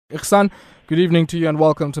Ihsaan, good evening to you and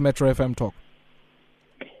welcome to Metro FM Talk.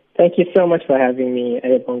 Thank you so much for having me,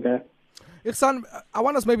 Ayabonga. Ihsaan, I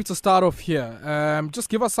want us maybe to start off here. Just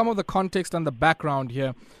give us some of the context and the background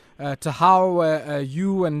here to how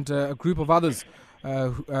you and a group of others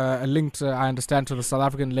are linked, I understand, to the South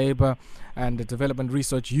African Labour and Development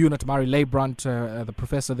Research Unit, Murray Leibrandt, the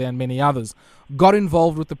professor there, and many others, got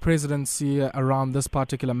involved with the presidency around this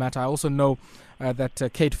particular matter. I also know that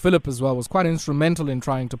Kate Phillip as well was quite instrumental in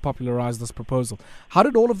trying to popularize this proposal. How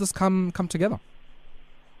did all of this come together?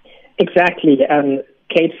 Exactly.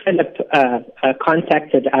 Kate Phillip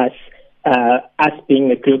contacted us, us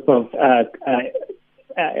being a group of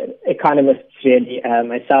economists, really,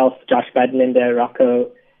 myself, Josh Badlinder,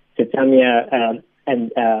 Rocco Sitamia,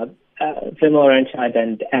 and Vimal Ranchard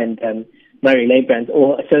and Murray Leibrandt,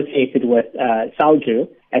 all associated with Saldru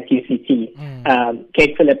at UCT.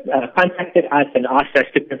 Kate Phillip contacted us and asked us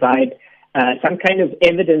to provide some kind of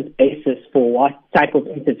evidence basis for what type of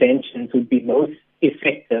interventions would be most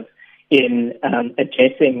effective in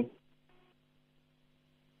addressing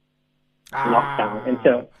lockdown. And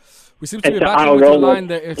so we seem to be battling with the line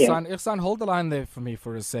there, Ihsaan. Yeah. Ihsaan, hold the line there for me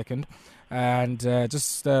for a second. And we're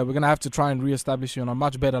going to have to try and reestablish you on a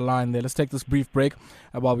much better line there. Let's take this brief break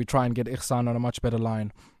while we try and get Ihsaan on a much better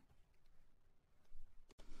line.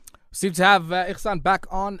 Seem to have Ihsaan back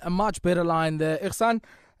on a much better line there. Ihsaan,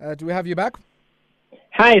 do we have you back?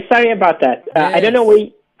 Hi, sorry about that. Yes. I don't know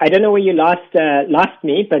where you lost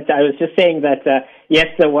me, but I was just saying that yes,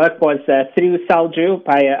 the work was through Saldru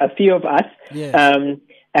by a few of us. Yes.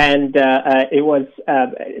 And it was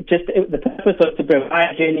the purpose was to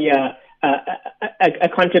provide really a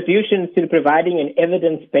contribution to providing an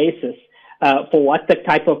evidence basis for what the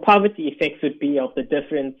type of poverty effects would be of the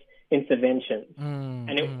different interventions. And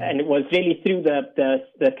it was really through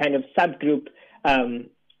the kind of subgroup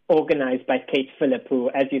organized by Kate Phillip, who,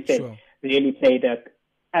 as you said, really played a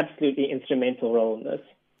absolutely instrumental role in this.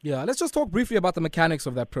 Yeah, let's just talk briefly about the mechanics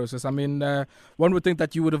of that process. I mean, one would think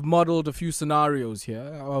that you would have modeled a few scenarios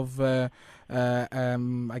here of, I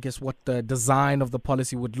guess, what the design of the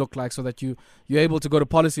policy would look like so that you're able to go to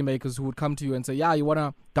policymakers who would come to you and say, yeah, you want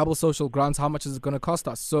to double social grants, how much is it going to cost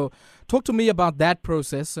us? So talk to me about that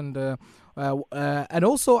process and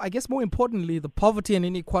also, I guess, more importantly, the poverty and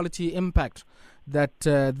inequality impact that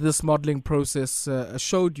this modeling process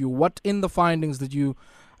showed you. What in the findings did you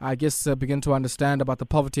begin to understand about the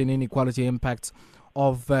poverty and inequality impacts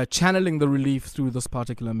of channeling the relief through this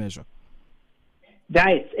particular measure?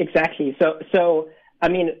 Right, exactly. So I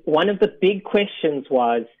mean, one of the big questions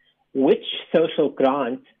was which social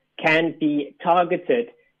grant can be targeted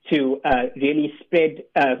to really spread,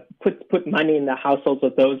 put money in the households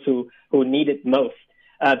of those who need it most.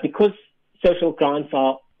 Because social grants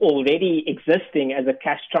are already existing as a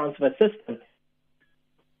cash transfer system.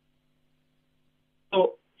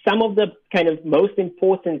 So some of the kind of most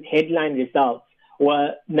important headline results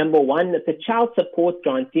were, number one, that the child support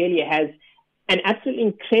grant really has an absolutely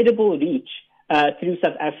incredible reach through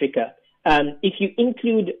South Africa. If you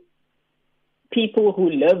include people who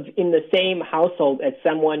live in the same household as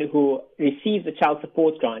someone who receives the child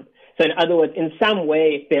support grant, so in other words, in some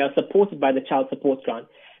way they are supported by the child support grant,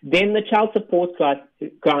 then the child support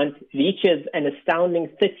grant reaches an astounding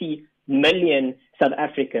 30 million South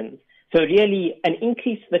Africans. So really, an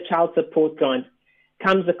increase to the child support grant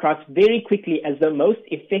comes across very quickly as the most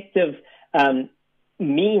effective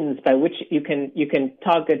means by which you can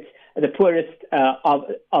target the poorest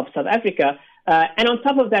of South Africa. And on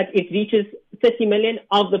top of that, it reaches 30 million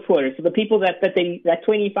of the poorest. So the people that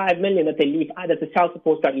 25 million that they leave out, that the child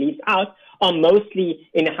support grant leaves out, are mostly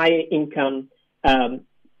in higher income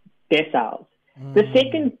deciles. The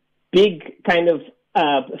second big kind of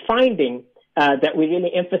finding that we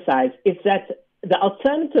really emphasize is that the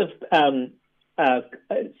alternative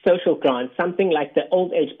social grant, something like the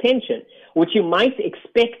old age pension, which you might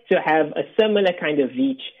expect to have a similar kind of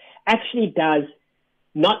reach, actually does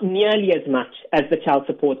not nearly as much as the child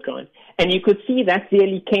support grant. And you could see that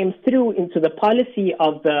really came through into the policy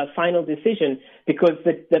of the final decision, because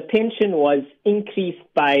the pension was increased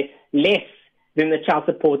by less than the child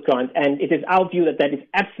support grant. And it is our view that is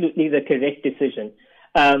absolutely the correct decision.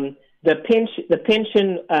 The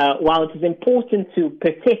pension, while it is important to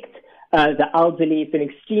protect the elderly, it's an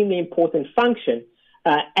extremely important function.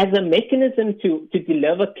 As a mechanism to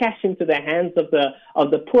deliver cash into the hands of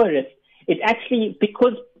the poorest, it actually,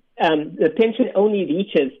 because the pension only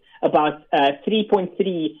reaches about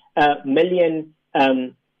 3.3 million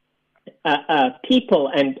people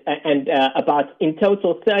and about in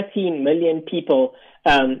total 13 million people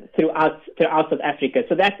throughout South Africa.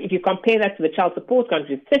 So that, if you compare that to the child support grant,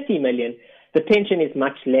 which is 30 million, the pension is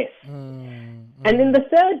much less. And then the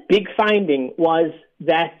third big finding was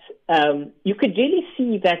that you could really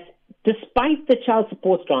see that despite the child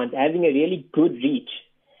support grant having a really good reach,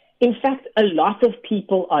 in fact, a lot of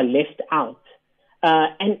people are left out,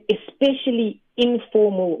 and especially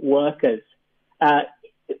informal workers.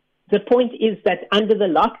 The point is that under the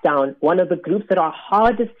lockdown, one of the groups that are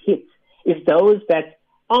hardest hit is those that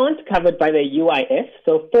aren't covered by the UIF.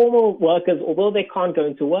 So formal workers, although they can't go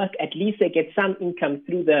into work, at least they get some income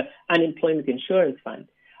through the unemployment insurance fund.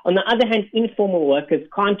 On the other hand, informal workers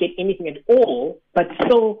can't get anything at all, but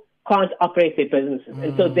still can't operate their businesses.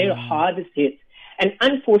 And so they're hardest hit. And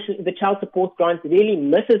unfortunately, the child support grant really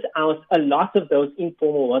misses out a lot of those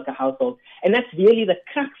informal worker households. And that's really the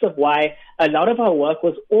crux of why a lot of our work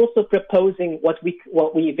was also proposing what we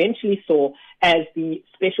eventually saw as the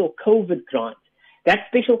special COVID grant. That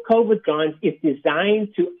special COVID grant is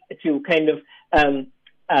designed to kind of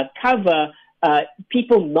cover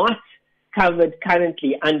people not covered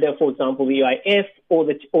currently under, for example, the UIF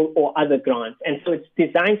or other grants. And so it's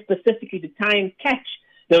designed specifically to try and catch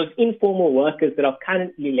those informal workers that are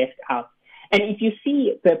currently left out. And if you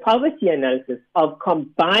see the poverty analysis of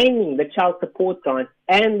combining the child support grant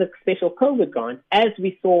and the special COVID grant, as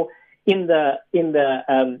we saw in the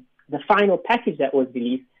final package that was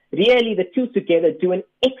released, really the two together do an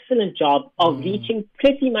excellent job of reaching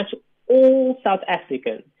pretty much all South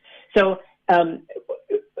Africans. So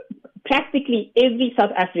practically every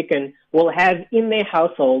South African will have in their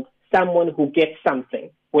household someone who gets something,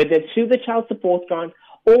 whether it's through the child support grant,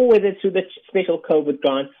 or whether it's through the special COVID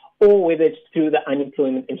grant, or whether it's through the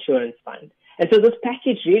unemployment insurance fund. And so this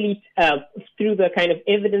package really, through the kind of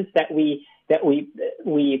evidence that we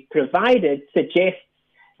provided, suggests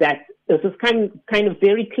that this is kind of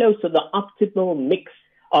very close to the optimal mix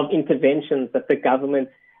of interventions that the government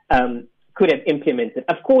could have implemented.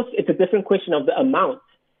 Of course, it's a different question of the amount,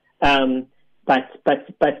 but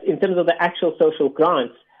in terms of the actual social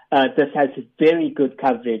grants, this has very good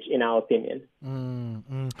coverage, in our opinion.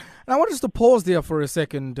 And I want us to pause there for a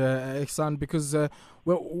second, Ihsaan, because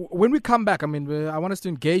when we come back, I want us to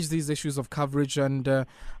engage these issues of coverage and,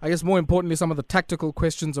 I guess more importantly, some of the tactical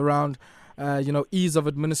questions around, ease of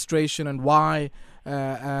administration and why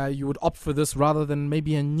you would opt for this rather than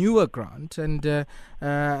maybe a newer grant, and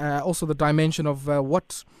also the dimension of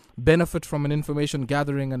what benefit from an information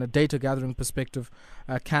gathering and a data gathering perspective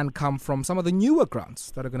can come from some of the newer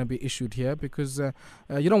grants that are going to be issued here, because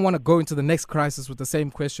you don't want to go into the next crisis with the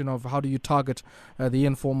same question of how do you target the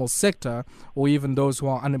informal sector or even those who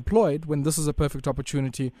are unemployed, when this is a perfect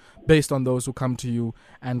opportunity based on those who come to you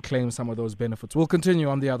and claim some of those benefits. We'll continue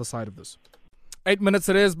on the other side of this. 8 minutes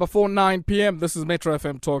it is before 9 p.m. This is Metro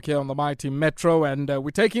FM Talk here on the Mighty Metro, and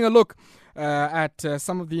we're taking a look at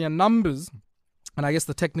some of the numbers and I guess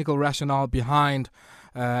the technical rationale behind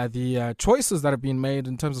the choices that have been made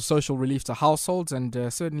in terms of social relief to households, and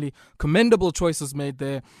certainly commendable choices made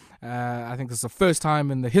there. I think this is the first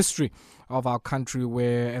time in the history of our country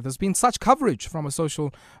where there's been such coverage from a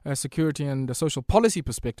social security and a social policy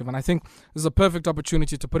perspective. And I think this is a perfect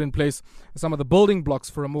opportunity to put in place some of the building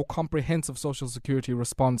blocks for a more comprehensive social security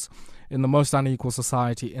response in the most unequal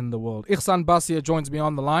society in the world. Ihsaan Bassier joins me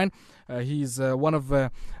on the line. He's one of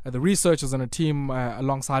the researchers in a team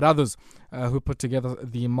alongside others who put together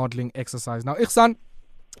the modeling exercise. Now, Ihsaan,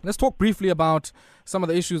 let's talk briefly about some of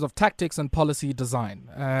the issues of tactics and policy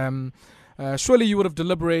design. Surely you would have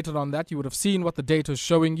deliberated on that. You would have seen what the data is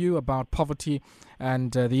showing you about poverty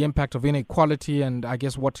and the impact of inequality, and I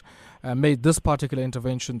guess what made this particular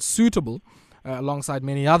intervention suitable alongside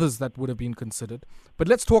many others that would have been considered. But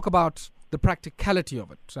let's talk about the practicality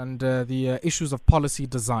of it and the issues of policy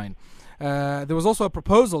design. There was also a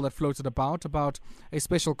proposal that floated about a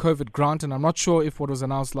special COVID grant, and I'm not sure if what was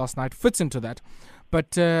announced last night fits into that.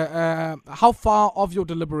 But how far of your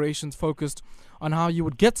deliberations focused on how you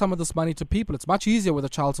would get some of this money to people? It's much easier with a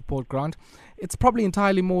child support grant. It's probably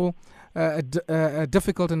entirely more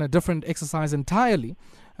difficult and a different exercise entirely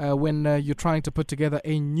when you're trying to put together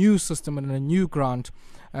a new system and a new grant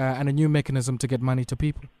and a new mechanism to get money to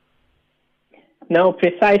people. No,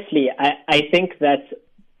 precisely. I think that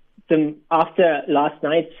after last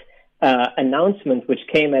night's announcement, which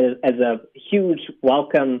came as a huge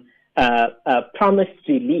welcome promised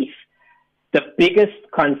relief, the biggest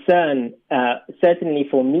concern, certainly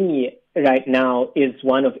for me right now, is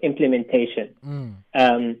one of implementation.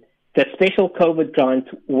 The special COVID grant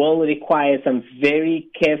will require some very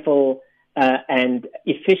careful and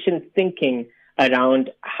efficient thinking around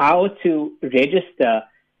how to register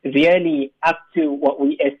really up to what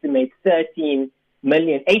we estimate 8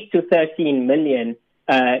 to 13 million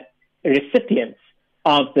recipients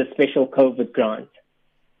of the special COVID grant.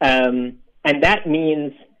 And that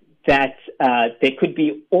means that there could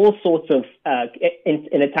be all sorts of,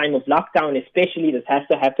 in a time of lockdown especially, this has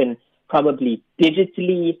to happen probably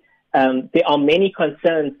digitally. There are many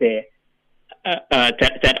concerns there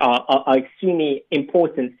that are extremely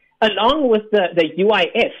important, along with the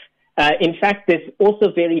UIF. In fact, there's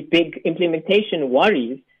also very big implementation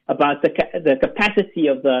worries about the capacity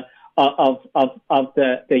of the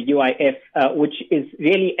UIF, which is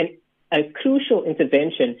really a crucial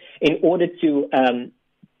intervention in order to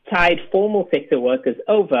tide formal sector workers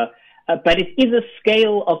over. But it is a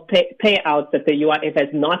scale of payouts that the UIF has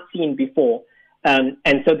not seen before.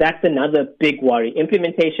 And so that's another big worry.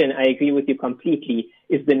 Implementation, I agree with you completely,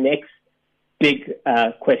 is the next big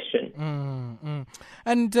question.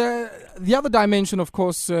 And the other dimension, of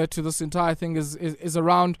course, to this entire thing is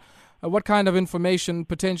around what kind of information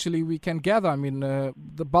potentially we can gather. I mean,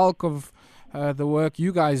 the bulk of the work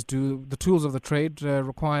you guys do, the tools of the trade,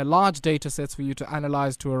 require large data sets for you to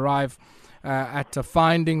analyze to arrive at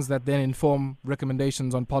findings that then inform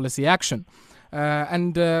recommendations on policy action.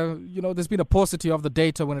 There's been a paucity of the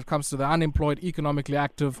data when it comes to the unemployed, economically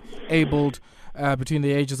active, abled, between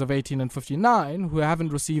the ages of 18 and 59 who haven't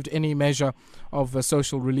received any measure of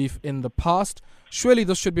social relief in the past. Surely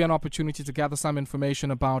this should be an opportunity to gather some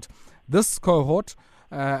information about this cohort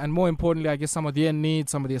and more importantly, I guess, some of their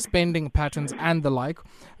needs, some of their spending patterns and the like.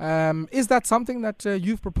 Is that something that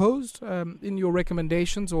you've proposed in your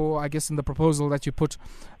recommendations, or I guess in the proposal that you put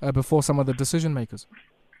before some of the decision makers?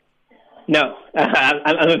 No,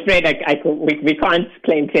 I'm afraid we can't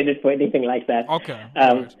claim credit for anything like that. Okay.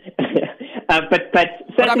 But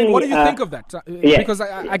But I mean, what do you think of that? Yeah. Because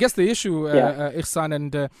I guess the issue, Ihsaan,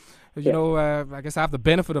 and I guess I have the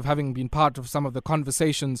benefit of having been part of some of the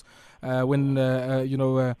conversations when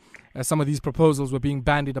some of these proposals were being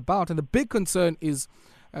bandied about, and the big concern is,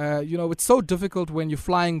 it's so difficult when you're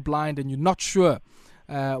flying blind and you're not sure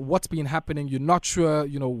what's been happening. You're not sure,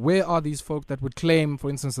 where are these folk that would claim, for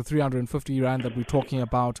instance, the 350 rand that we're talking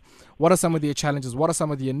about? What are some of their challenges? What are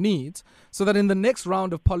some of their needs? So that in the next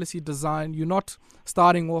round of policy design, you're not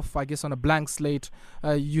starting off, I guess, on a blank slate.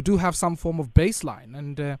 You do have some form of baseline.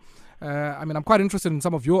 And I'm quite interested in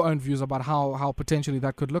some of your own views about how potentially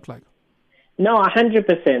that could look like. No,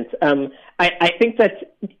 100%. I think that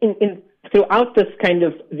throughout this kind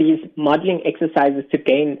of these modeling exercises to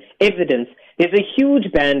gain evidence, there's a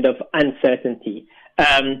huge band of uncertainty,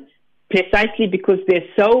 precisely because there's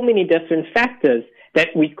so many different factors that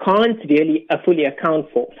we can't really fully account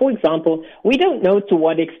for. For example, we don't know to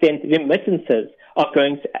what extent remittances are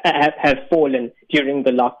going to have fallen during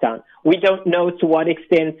the lockdown. We don't know to what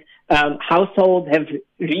extent households have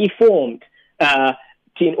reformed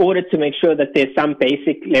in order to make sure that there's some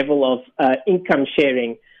basic level of income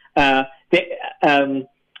sharing.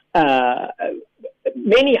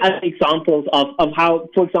 Many other examples of how,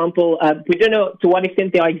 for example, we don't know to what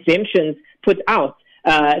extent there are exemptions put out.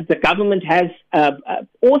 The government has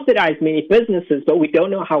authorized many businesses, but we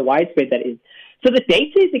don't know how widespread that is. So the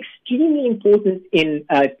data is extremely important in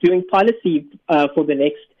doing policy for the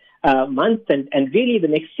next month and really the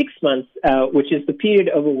next 6 months, which is the period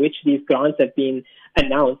over which these grants have been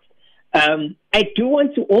announced. I do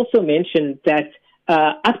want to also mention that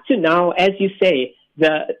up to now, as you say,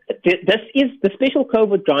 the special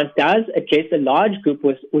COVID grant does address a large group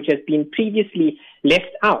which has been previously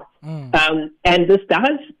left out. And this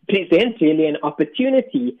does present really an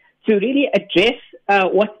opportunity to really address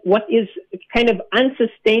what is kind of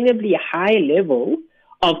unsustainably high level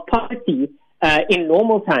of poverty in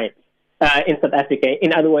normal times in South Africa.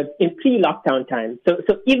 In other words, in pre-lockdown times.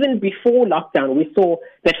 So even before lockdown, we saw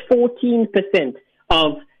that 14%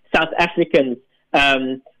 of South Africans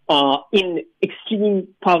are in extreme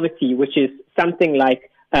poverty, which is something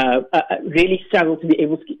like really struggle to be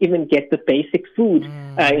able to even get the basic food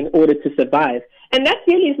in order to survive. And that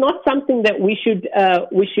really is not something that we should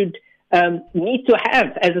need to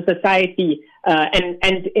have as a society.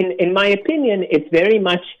 And in my opinion, it's very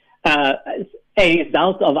much a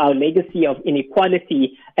result of our legacy of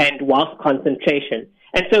inequality and wealth concentration.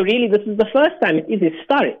 And so really this is the first time, it is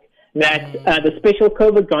historic, that the special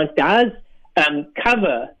COVID grant does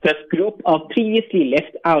cover this group of previously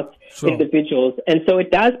left out individuals. And so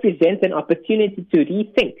it does present an opportunity to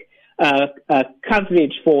rethink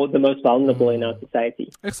coverage for the most vulnerable in our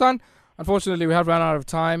society. Ihsaan, unfortunately, we have run out of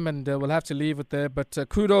time and we'll have to leave it there. But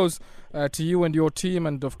kudos to you and your team,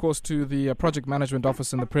 and of course to the Project Management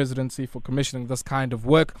Office and the Presidency for commissioning this kind of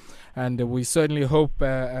work. And we certainly hope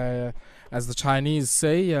As the Chinese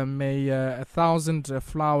say, may 1,000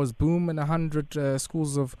 flowers bloom and 100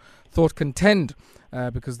 schools of thought contend,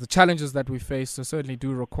 because the challenges that we face certainly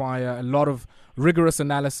do require a lot of rigorous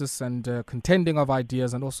analysis and contending of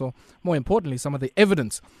ideas, and also, more importantly, some of the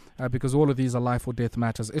evidence, because all of these are life or death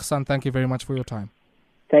matters. Ihsaan, thank you very much for your time.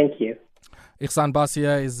 Thank you. Ihsaan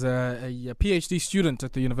Bassier is a PhD student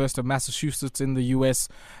at the University of Massachusetts in the US,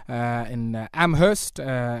 in Amherst,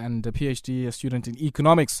 and a PhD student in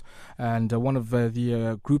economics, and one of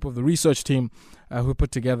the group of the research team who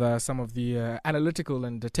put together some of the analytical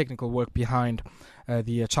and technical work behind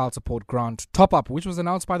the child support grant top-up, which was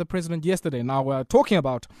announced by the president yesterday. Now, we're talking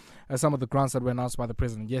about some of the grants that were announced by the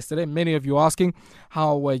president yesterday. Many of you asking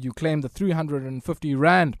how you claim the 350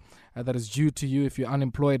 Rand that is due to you if you're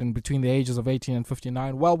unemployed and between the ages of 18 and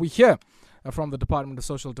 59. Well, we hear from the Department of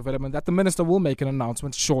Social Development that the minister will make an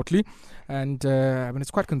announcement shortly. And I mean,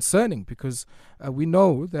 it's quite concerning, because we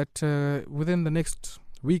know that within the next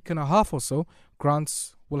week and a half or so,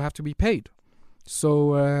 grants will have to be paid.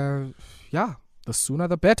 So, the sooner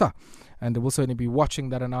the better. And we'll certainly be watching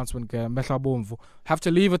that announcement. Have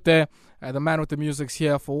to leave it there. The man with the music's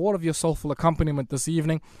here for all of your soulful accompaniment this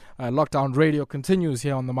evening. Lockdown Radio continues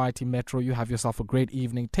here on the Mighty Metro. You have yourself a great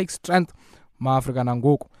evening. Take strength. Ma Afrika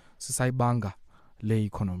nangoku sisayibanga le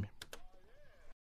economy.